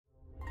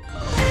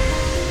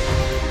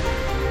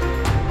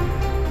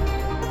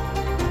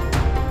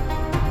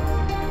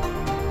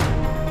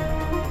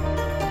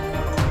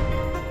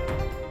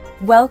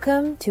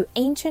Welcome to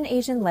Ancient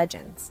Asian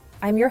Legends.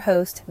 I'm your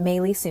host, Mei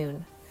Li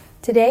Soon.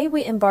 Today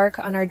we embark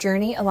on our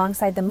journey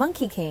alongside the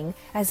Monkey King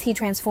as he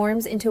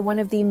transforms into one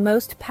of the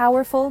most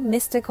powerful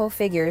mystical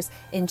figures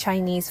in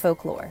Chinese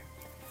folklore.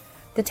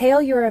 The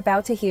tale you're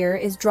about to hear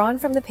is drawn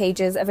from the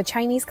pages of a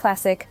Chinese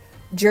classic,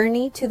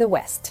 Journey to the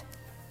West,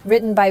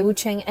 written by Wu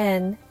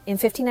Cheng-en in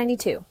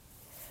 1592.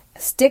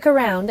 Stick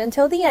around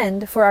until the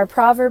end for our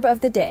proverb of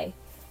the day,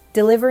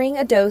 delivering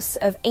a dose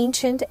of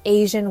ancient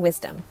Asian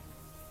wisdom.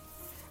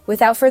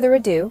 Without further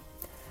ado,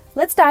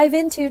 let's dive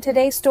into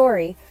today's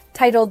story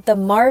titled The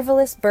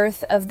Marvelous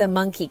Birth of the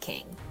Monkey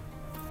King.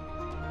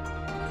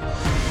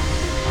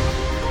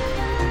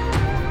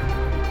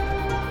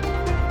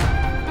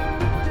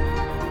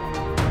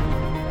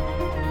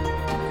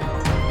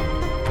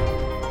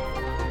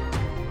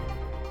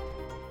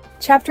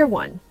 Chapter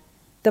 1.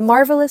 The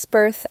Marvelous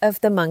Birth of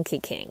the Monkey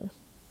King.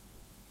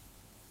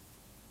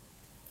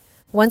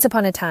 Once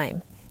upon a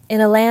time, in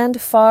a land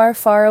far,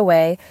 far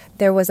away,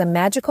 there was a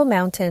magical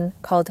mountain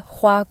called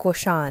Hua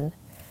Guoshan,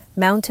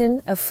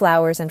 Mountain of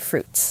Flowers and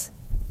Fruits.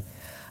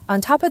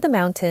 On top of the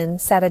mountain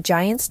sat a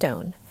giant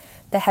stone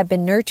that had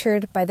been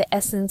nurtured by the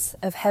essence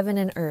of heaven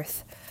and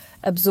earth,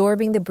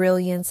 absorbing the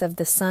brilliance of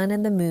the sun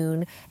and the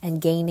moon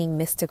and gaining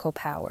mystical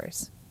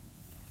powers.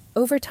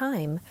 Over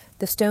time,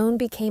 the stone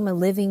became a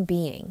living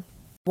being.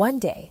 One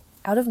day,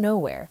 out of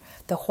nowhere,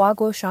 the Hua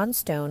Guoshan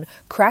stone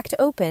cracked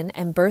open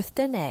and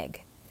birthed an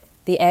egg.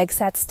 The egg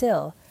sat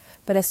still,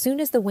 but as soon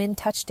as the wind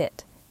touched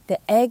it, the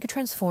egg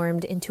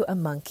transformed into a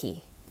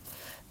monkey.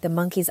 The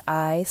monkey's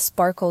eyes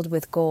sparkled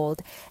with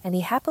gold, and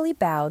he happily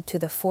bowed to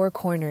the four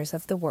corners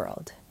of the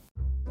world.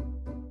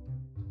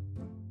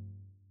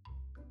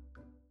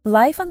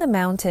 Life on the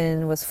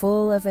mountain was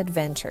full of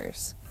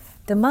adventures.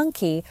 The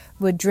monkey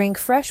would drink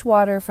fresh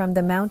water from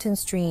the mountain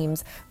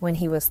streams when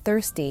he was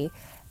thirsty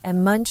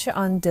and munch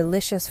on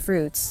delicious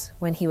fruits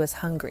when he was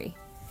hungry.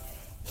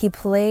 He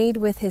played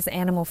with his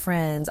animal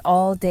friends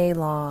all day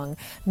long,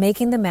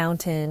 making the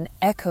mountain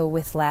echo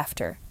with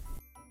laughter.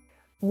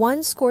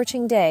 One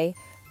scorching day,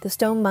 the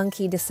stone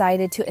monkey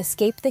decided to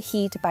escape the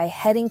heat by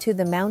heading to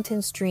the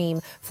mountain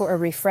stream for a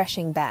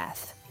refreshing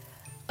bath.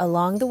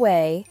 Along the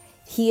way,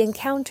 he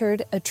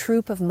encountered a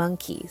troop of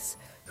monkeys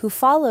who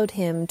followed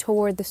him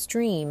toward the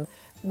stream,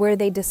 where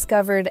they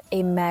discovered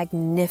a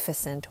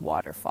magnificent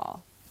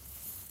waterfall.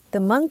 The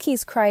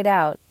monkeys cried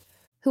out,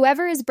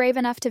 "Whoever is brave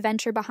enough to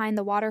venture behind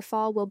the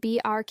waterfall will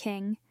be our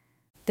king."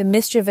 The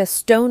mischievous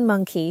stone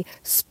monkey,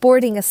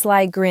 sporting a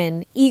sly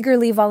grin,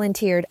 eagerly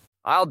volunteered,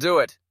 "I'll do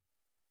it."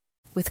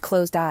 With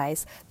closed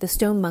eyes, the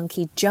stone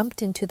monkey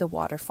jumped into the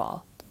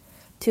waterfall.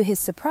 To his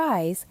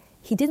surprise,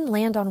 he didn't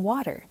land on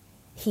water.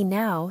 He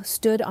now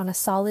stood on a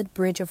solid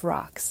bridge of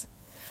rocks.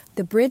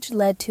 The bridge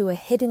led to a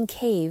hidden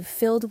cave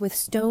filled with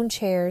stone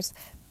chairs,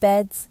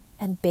 beds,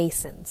 and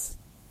basins.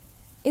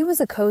 It was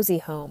a cozy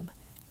home,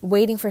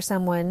 waiting for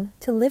someone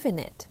to live in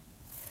it.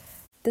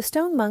 The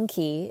stone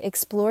monkey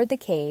explored the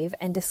cave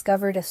and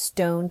discovered a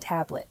stone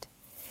tablet.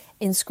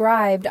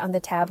 Inscribed on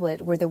the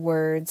tablet were the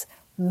words,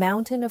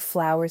 "Mountain of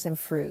Flowers and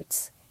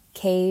Fruits,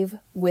 Cave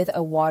with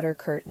a Water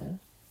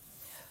Curtain."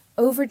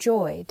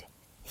 Overjoyed,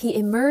 he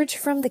emerged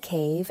from the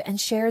cave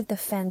and shared the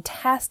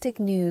fantastic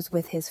news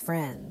with his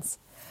friends.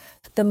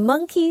 The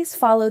monkeys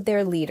followed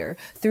their leader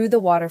through the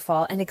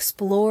waterfall and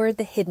explored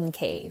the hidden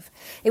cave.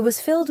 It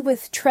was filled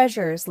with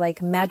treasures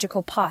like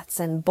magical pots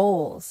and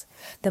bowls.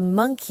 The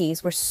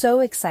monkeys were so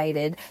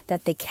excited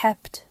that they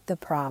kept the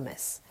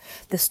promise.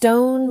 The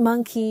stone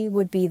monkey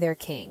would be their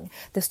king.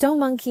 The stone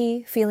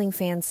monkey, feeling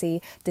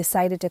fancy,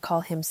 decided to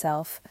call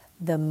himself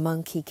the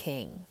Monkey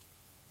King.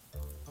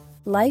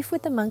 Life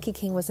with the Monkey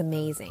King was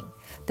amazing.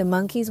 The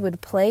monkeys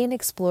would play and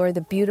explore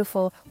the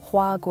beautiful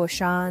Hua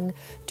Guoshan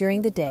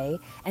during the day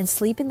and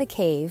sleep in the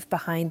cave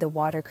behind the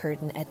water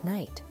curtain at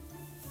night.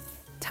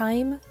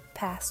 Time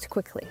passed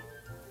quickly.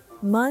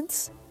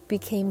 Months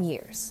became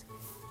years.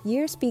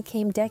 Years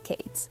became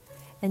decades,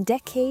 and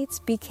decades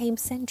became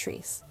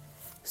centuries.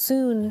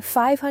 Soon,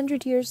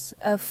 500 years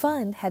of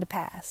fun had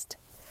passed.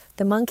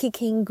 The Monkey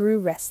King grew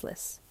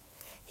restless.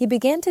 He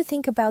began to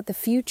think about the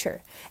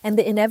future and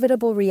the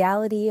inevitable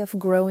reality of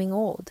growing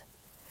old.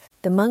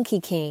 The Monkey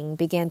King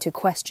began to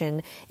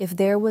question if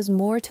there was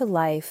more to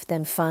life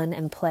than fun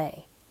and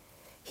play.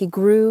 He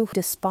grew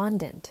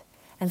despondent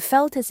and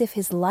felt as if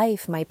his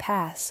life might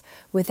pass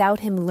without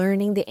him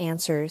learning the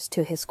answers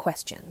to his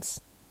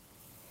questions.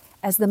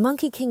 As the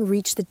Monkey King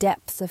reached the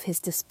depths of his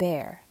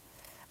despair,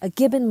 a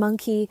gibbon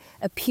monkey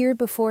appeared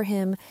before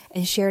him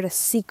and shared a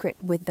secret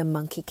with the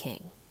Monkey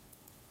King.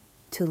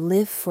 To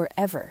live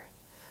forever,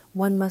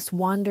 one must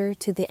wander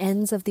to the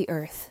ends of the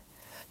earth,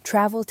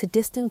 travel to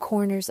distant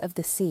corners of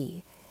the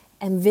sea,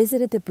 and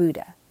visit the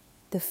Buddha,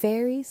 the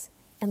fairies,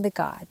 and the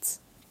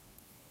gods.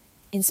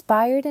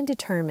 Inspired and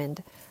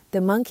determined, the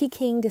Monkey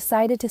King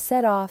decided to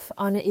set off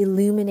on an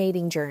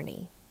illuminating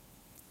journey.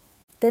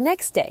 The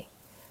next day,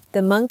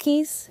 the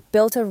monkeys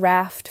built a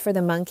raft for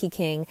the Monkey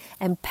King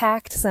and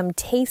packed some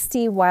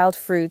tasty wild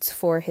fruits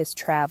for his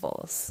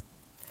travels.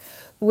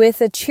 With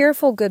a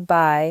cheerful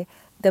goodbye,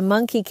 the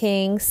Monkey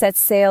King set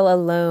sail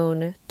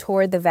alone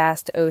toward the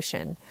vast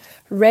ocean,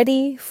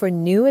 ready for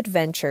new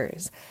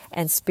adventures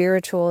and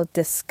spiritual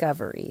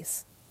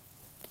discoveries.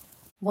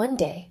 One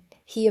day,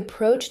 he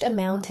approached a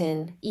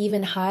mountain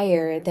even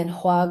higher than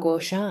Hua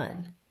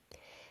Guoshan.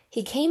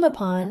 He came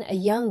upon a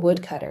young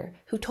woodcutter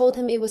who told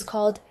him it was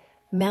called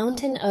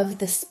Mountain of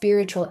the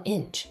Spiritual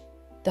Inch,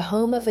 the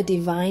home of a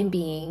divine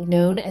being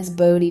known as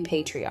Bodhi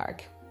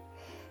Patriarch.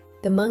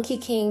 The Monkey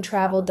King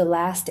traveled the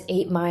last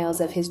 8 miles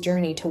of his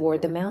journey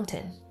toward the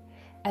mountain.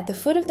 At the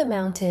foot of the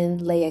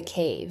mountain lay a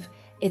cave,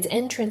 its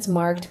entrance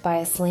marked by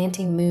a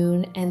slanting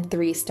moon and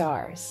 3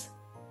 stars.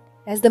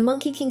 As the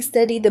Monkey King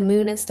studied the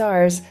moon and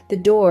stars, the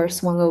door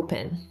swung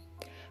open.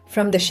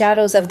 From the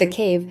shadows of the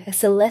cave, a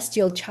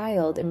celestial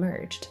child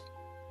emerged.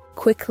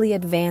 Quickly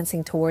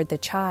advancing toward the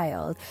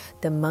child,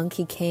 the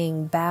Monkey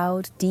King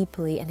bowed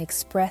deeply and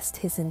expressed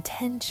his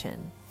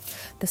intention.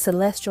 The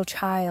celestial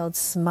child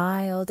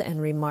smiled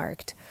and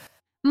remarked,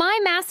 "My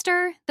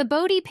master, the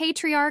Bodhi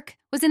Patriarch,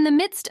 was in the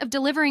midst of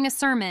delivering a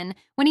sermon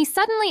when he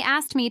suddenly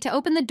asked me to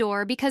open the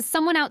door because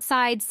someone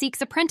outside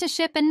seeks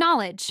apprenticeship and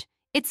knowledge.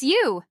 It's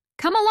you!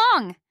 Come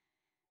along!"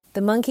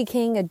 The Monkey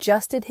King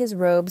adjusted his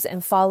robes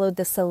and followed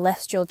the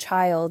celestial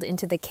child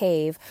into the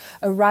cave,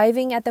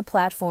 arriving at the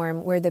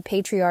platform where the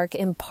patriarch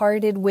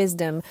imparted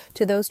wisdom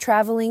to those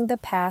traveling the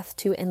path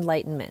to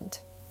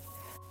enlightenment.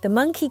 The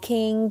Monkey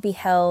King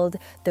beheld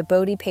the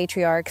Bodhi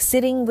Patriarch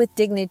sitting with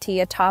dignity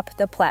atop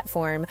the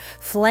platform,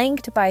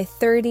 flanked by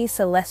 30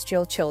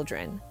 celestial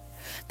children.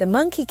 The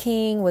Monkey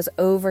King was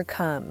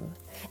overcome.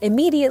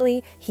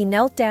 Immediately, he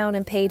knelt down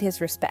and paid his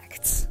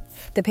respects.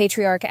 The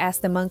patriarch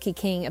asked the Monkey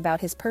King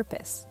about his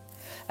purpose.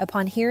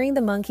 Upon hearing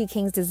the Monkey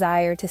King's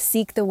desire to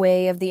seek the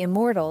way of the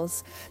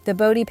immortals, the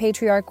Bodhi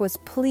Patriarch was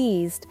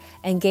pleased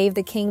and gave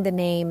the king the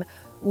name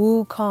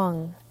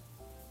Wukong.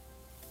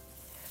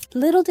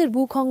 Little did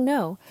Wukong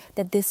know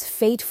that this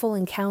fateful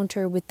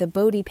encounter with the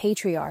Bodhi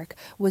Patriarch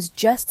was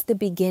just the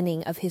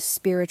beginning of his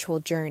spiritual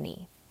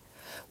journey.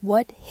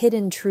 What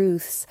hidden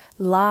truths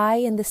lie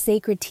in the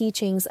sacred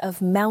teachings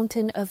of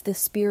Mountain of the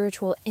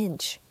Spiritual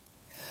Inch?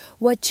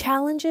 What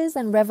challenges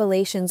and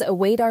revelations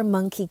await our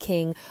Monkey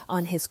King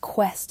on his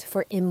quest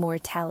for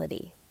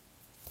immortality?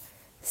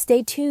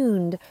 Stay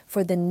tuned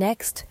for the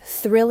next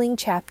thrilling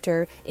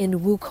chapter in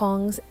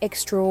Wukong's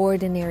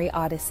extraordinary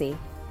odyssey.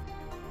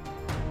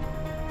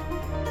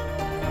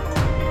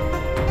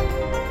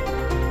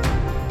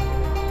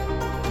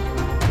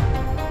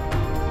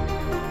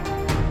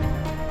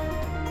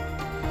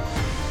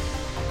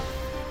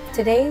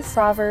 Today's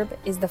proverb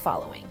is the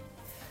following: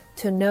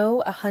 to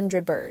know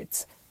 100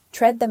 birds,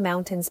 tread the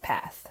mountain's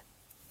path.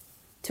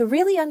 To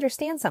really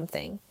understand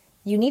something,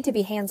 you need to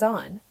be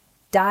hands-on.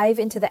 Dive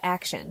into the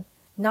action,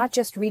 not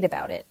just read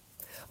about it,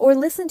 or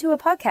listen to a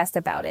podcast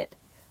about it.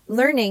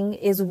 Learning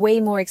is way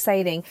more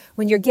exciting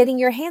when you're getting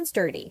your hands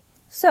dirty.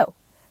 So,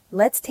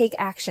 let's take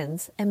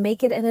actions and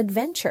make it an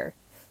adventure.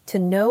 To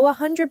know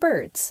 100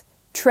 birds,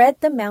 tread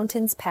the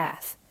mountain's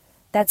path.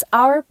 That's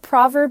our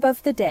proverb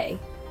of the day.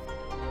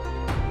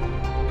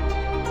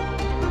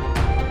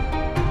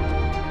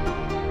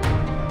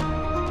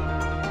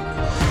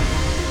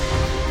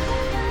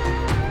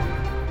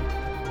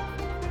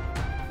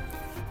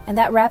 And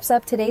that wraps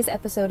up today's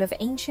episode of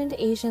Ancient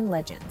Asian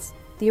Legends.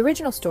 The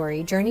original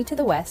story, Journey to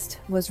the West,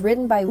 was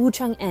written by Wu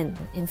Cheng-en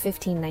in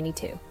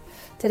 1592.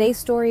 Today's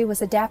story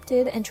was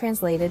adapted and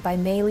translated by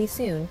Mei Li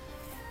Soon,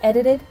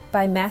 edited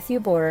by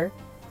Matthew Borer,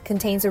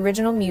 contains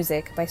original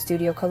music by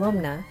Studio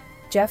Columna,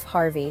 Jeff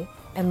Harvey,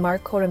 and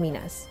Mark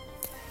Corominas.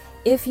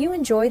 If you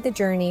enjoyed the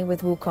journey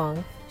with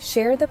Wukong,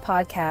 share the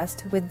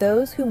podcast with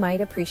those who might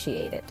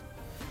appreciate it.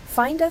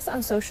 Find us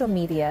on social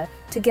media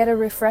to get a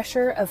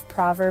refresher of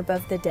Proverb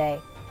of the Day.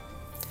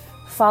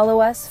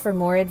 Follow us for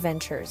more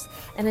adventures.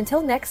 And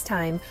until next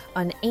time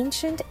on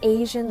Ancient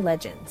Asian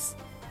Legends,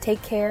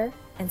 take care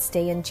and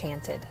stay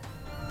enchanted.